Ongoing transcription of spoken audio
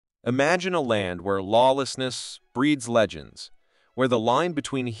Imagine a land where lawlessness breeds legends, where the line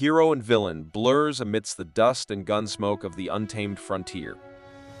between hero and villain blurs amidst the dust and gunsmoke of the untamed frontier.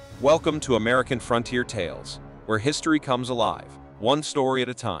 Welcome to American Frontier Tales, where history comes alive, one story at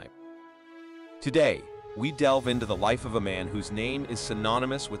a time. Today, we delve into the life of a man whose name is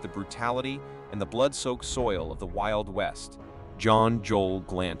synonymous with the brutality and the blood-soaked soil of the Wild West, John Joel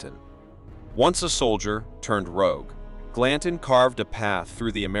Glanton. Once a soldier turned rogue, Glanton carved a path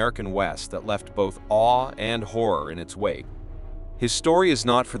through the American West that left both awe and horror in its wake. His story is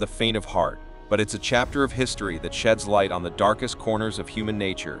not for the faint of heart, but it's a chapter of history that sheds light on the darkest corners of human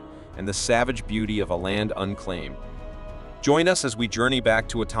nature and the savage beauty of a land unclaimed. Join us as we journey back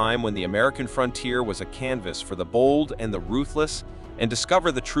to a time when the American frontier was a canvas for the bold and the ruthless, and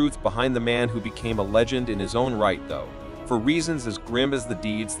discover the truth behind the man who became a legend in his own right, though, for reasons as grim as the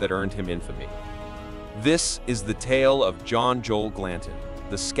deeds that earned him infamy. This is the tale of John Joel Glanton,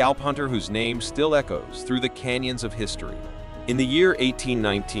 the scalp hunter whose name still echoes through the canyons of history. In the year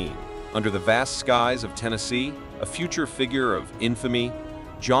 1819, under the vast skies of Tennessee, a future figure of infamy,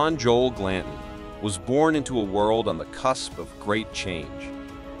 John Joel Glanton was born into a world on the cusp of great change.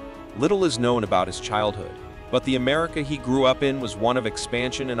 Little is known about his childhood, but the America he grew up in was one of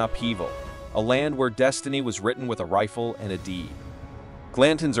expansion and upheaval, a land where destiny was written with a rifle and a deed.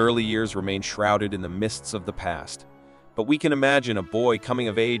 Glanton's early years remain shrouded in the mists of the past, but we can imagine a boy coming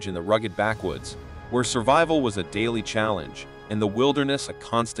of age in the rugged backwoods, where survival was a daily challenge and the wilderness a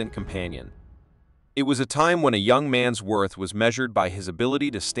constant companion. It was a time when a young man's worth was measured by his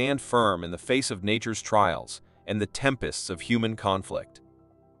ability to stand firm in the face of nature's trials and the tempests of human conflict.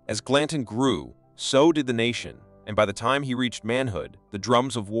 As Glanton grew, so did the nation, and by the time he reached manhood, the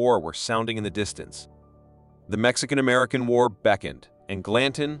drums of war were sounding in the distance. The Mexican-American War beckoned, and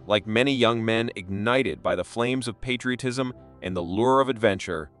Glanton, like many young men ignited by the flames of patriotism and the lure of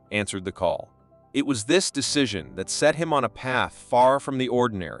adventure, answered the call. It was this decision that set him on a path far from the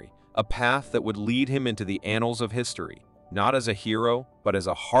ordinary, a path that would lead him into the annals of history, not as a hero, but as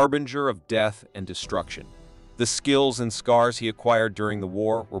a harbinger of death and destruction. The skills and scars he acquired during the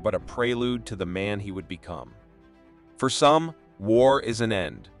war were but a prelude to the man he would become. For some, war is an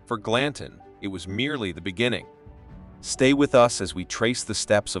end. For Glanton, it was merely the beginning. Stay with us as we trace the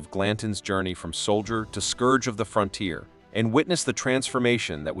steps of Glanton's journey from soldier to scourge of the frontier, and witness the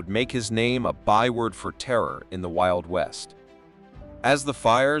transformation that would make his name a byword for terror in the Wild West. As the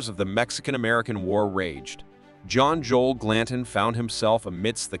fires of the Mexican-American War raged, John Joel Glanton found himself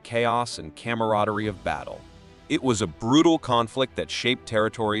amidst the chaos and camaraderie of battle. It was a brutal conflict that shaped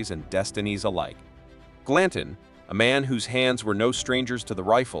territories and destinies alike. Glanton, a man whose hands were no strangers to the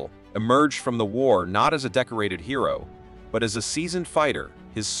rifle, emerged from the war not as a decorated hero, but as a seasoned fighter,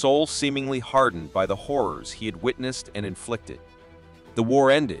 his soul seemingly hardened by the horrors he had witnessed and inflicted. The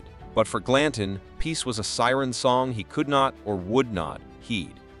war ended, but for Glanton, peace was a siren song he could not or would not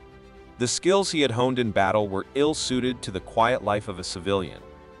heed. The skills he had honed in battle were ill-suited to the quiet life of a civilian.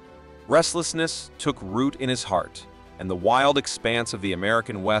 Restlessness took root in his heart, and the wild expanse of the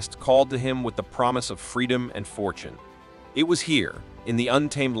American West called to him with the promise of freedom and fortune. It was here, in the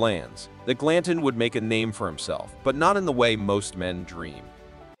untamed lands, that Glanton would make a name for himself, but not in the way most men dream.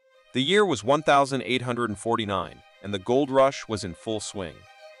 The year was 1849, and the gold rush was in full swing.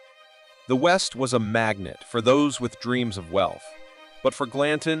 The West was a magnet for those with dreams of wealth, but for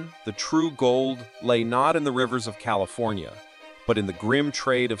Glanton, the true gold lay not in the rivers of California, but in the grim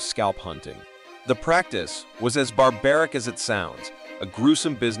trade of scalp hunting. The practice was as barbaric as it sounds, a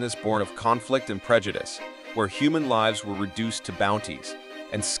gruesome business born of conflict and prejudice, where human lives were reduced to bounties,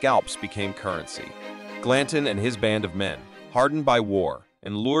 and scalps became currency. Glanton and his band of men, hardened by war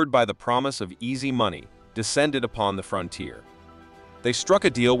and lured by the promise of easy money, descended upon the frontier. They struck a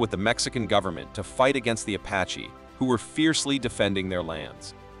deal with the Mexican government to fight against the Apache, who were fiercely defending their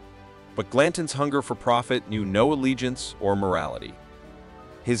lands. But Glanton's hunger for profit knew no allegiance or morality.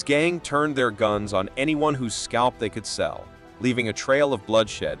 His gang turned their guns on anyone whose scalp they could sell, leaving a trail of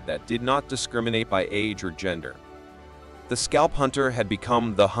bloodshed that did not discriminate by age or gender. The scalp hunter had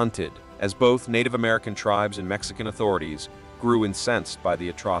become the hunted, as both Native American tribes and Mexican authorities grew incensed by the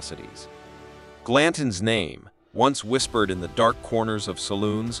atrocities. Glanton's name, once whispered in the dark corners of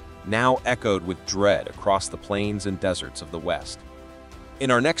saloons, now echoed with dread across the plains and deserts of the West.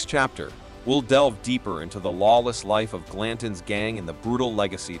 In our next chapter, we'll delve deeper into the lawless life of Glanton's gang and the brutal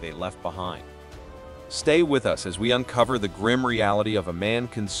legacy they left behind. Stay with us as we uncover the grim reality of a man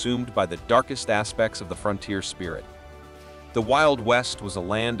consumed by the darkest aspects of the frontier spirit. The Wild West was a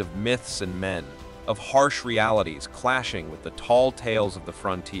land of myths and men, of harsh realities clashing with the tall tales of the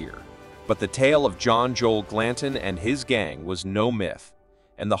frontier. But the tale of John Joel Glanton and his gang was no myth.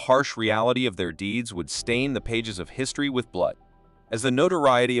 and the harsh reality of their deeds would stain the pages of history with blood. As the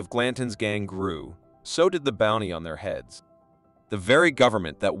notoriety of Glanton's gang grew, so did the bounty on their heads. The very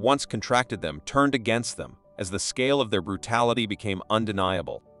government that once contracted them turned against them as the scale of their brutality became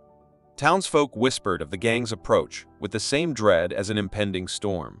undeniable. Townsfolk whispered of the gang's approach with the same dread as an impending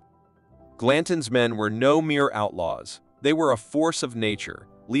storm. Glanton's men were no mere outlaws. They were a force of nature,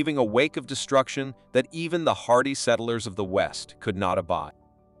 leaving a wake of destruction that even the hardy settlers of the West could not abide.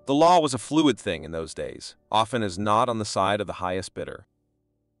 The law was a fluid thing in those days, often as not on the side of the highest bidder.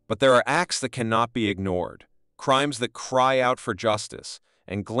 But there are acts that cannot be ignored, crimes that cry out for justice,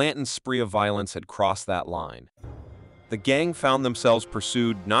 and Glanton's spree of violence had crossed that line. The gang found themselves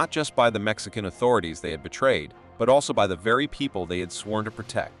pursued not just by the Mexican authorities they had betrayed, but also by the very people they had sworn to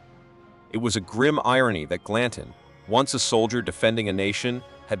protect. It was a grim irony that Glanton, once a soldier defending a nation,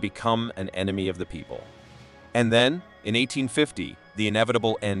 had become an enemy of the people. And then, in 1850, the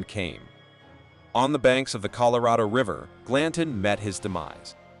inevitable end came. On the banks of the Colorado River, Glanton met his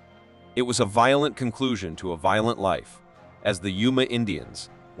demise. It was a violent conclusion to a violent life, as the Yuma Indians,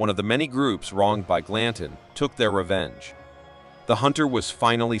 one of the many groups wronged by Glanton, took their revenge. The hunter was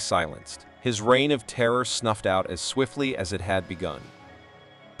finally silenced, his reign of terror snuffed out as swiftly as it had begun.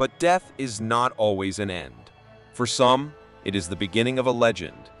 But death is not always an end. For some, it is the beginning of a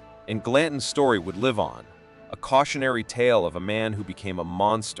legend, and Glanton's story would live on, a cautionary tale of a man who became a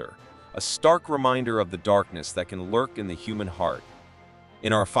monster, a stark reminder of the darkness that can lurk in the human heart.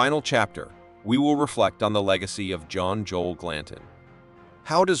 In our final chapter, we will reflect on the legacy of Joel Glanton.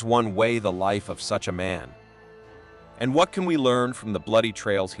 How does one weigh the life of such a man? And what can we learn from the bloody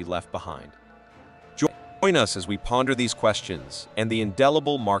trails he left behind? Join us as we ponder these questions and the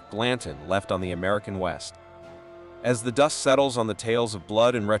indelible mark Glanton left on the American West. As the dust settles on the tales of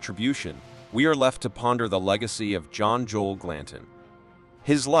blood and retribution, we are left to ponder the legacy of Joel Glanton.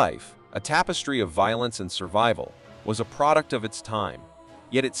 His life, a tapestry of violence and survival, was a product of its time,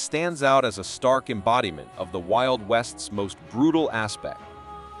 yet it stands out as a stark embodiment of the Wild West's most brutal aspect.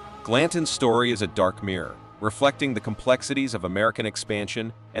 Glanton's story is a dark mirror, reflecting the complexities of American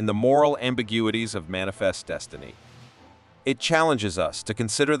expansion and the moral ambiguities of manifest destiny. It challenges us to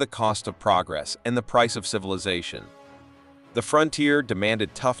consider the cost of progress and the price of civilization. The frontier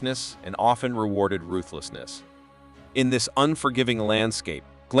demanded toughness and often rewarded ruthlessness. In this unforgiving landscape,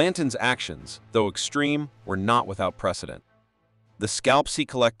 Glanton's actions, though extreme, were not without precedent. The scalps he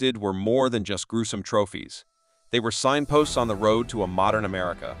collected were more than just gruesome trophies. They were signposts on the road to a modern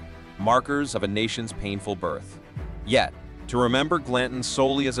America, markers of a nation's painful birth. Yet, to remember Glanton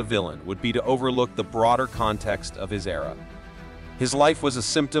solely as a villain would be to overlook the broader context of his era. His life was a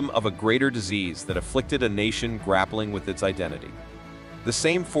symptom of a greater disease that afflicted a nation grappling with its identity. The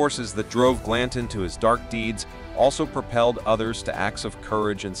same forces that drove Glanton to his dark deeds also propelled others to acts of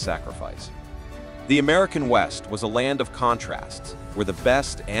courage and sacrifice. The American West was a land of contrasts, where the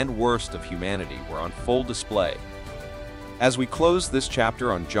best and worst of humanity were on full display. As we close this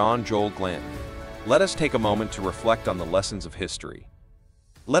chapter on Joel Glanton, let us take a moment to reflect on the lessons of history.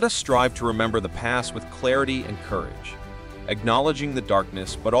 Let us strive to remember the past with clarity and courage, acknowledging the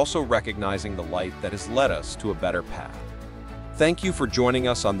darkness but also recognizing the light that has led us to a better path. Thank you for joining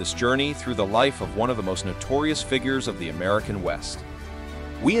us on this journey through the life of one of the most notorious figures of the American West.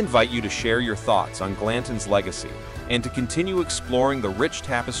 We invite you to share your thoughts on Glanton's legacy and to continue exploring the rich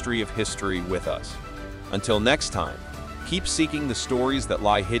tapestry of history with us. Until next time, keep seeking the stories that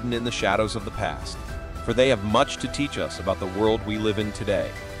lie hidden in the shadows of the past, for they have much to teach us about the world we live in today.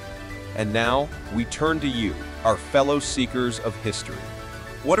 And now, we turn to you, our fellow seekers of history.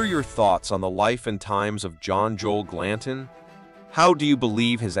 What are your thoughts on the life and times of Joel Glanton? How do you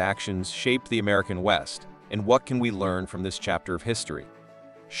believe his actions shaped the American West, and what can we learn from this chapter of history?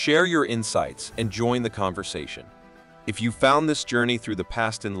 Share your insights and join the conversation. If you found this journey through the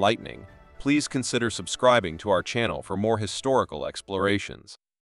past enlightening, please consider subscribing to our channel for more historical explorations.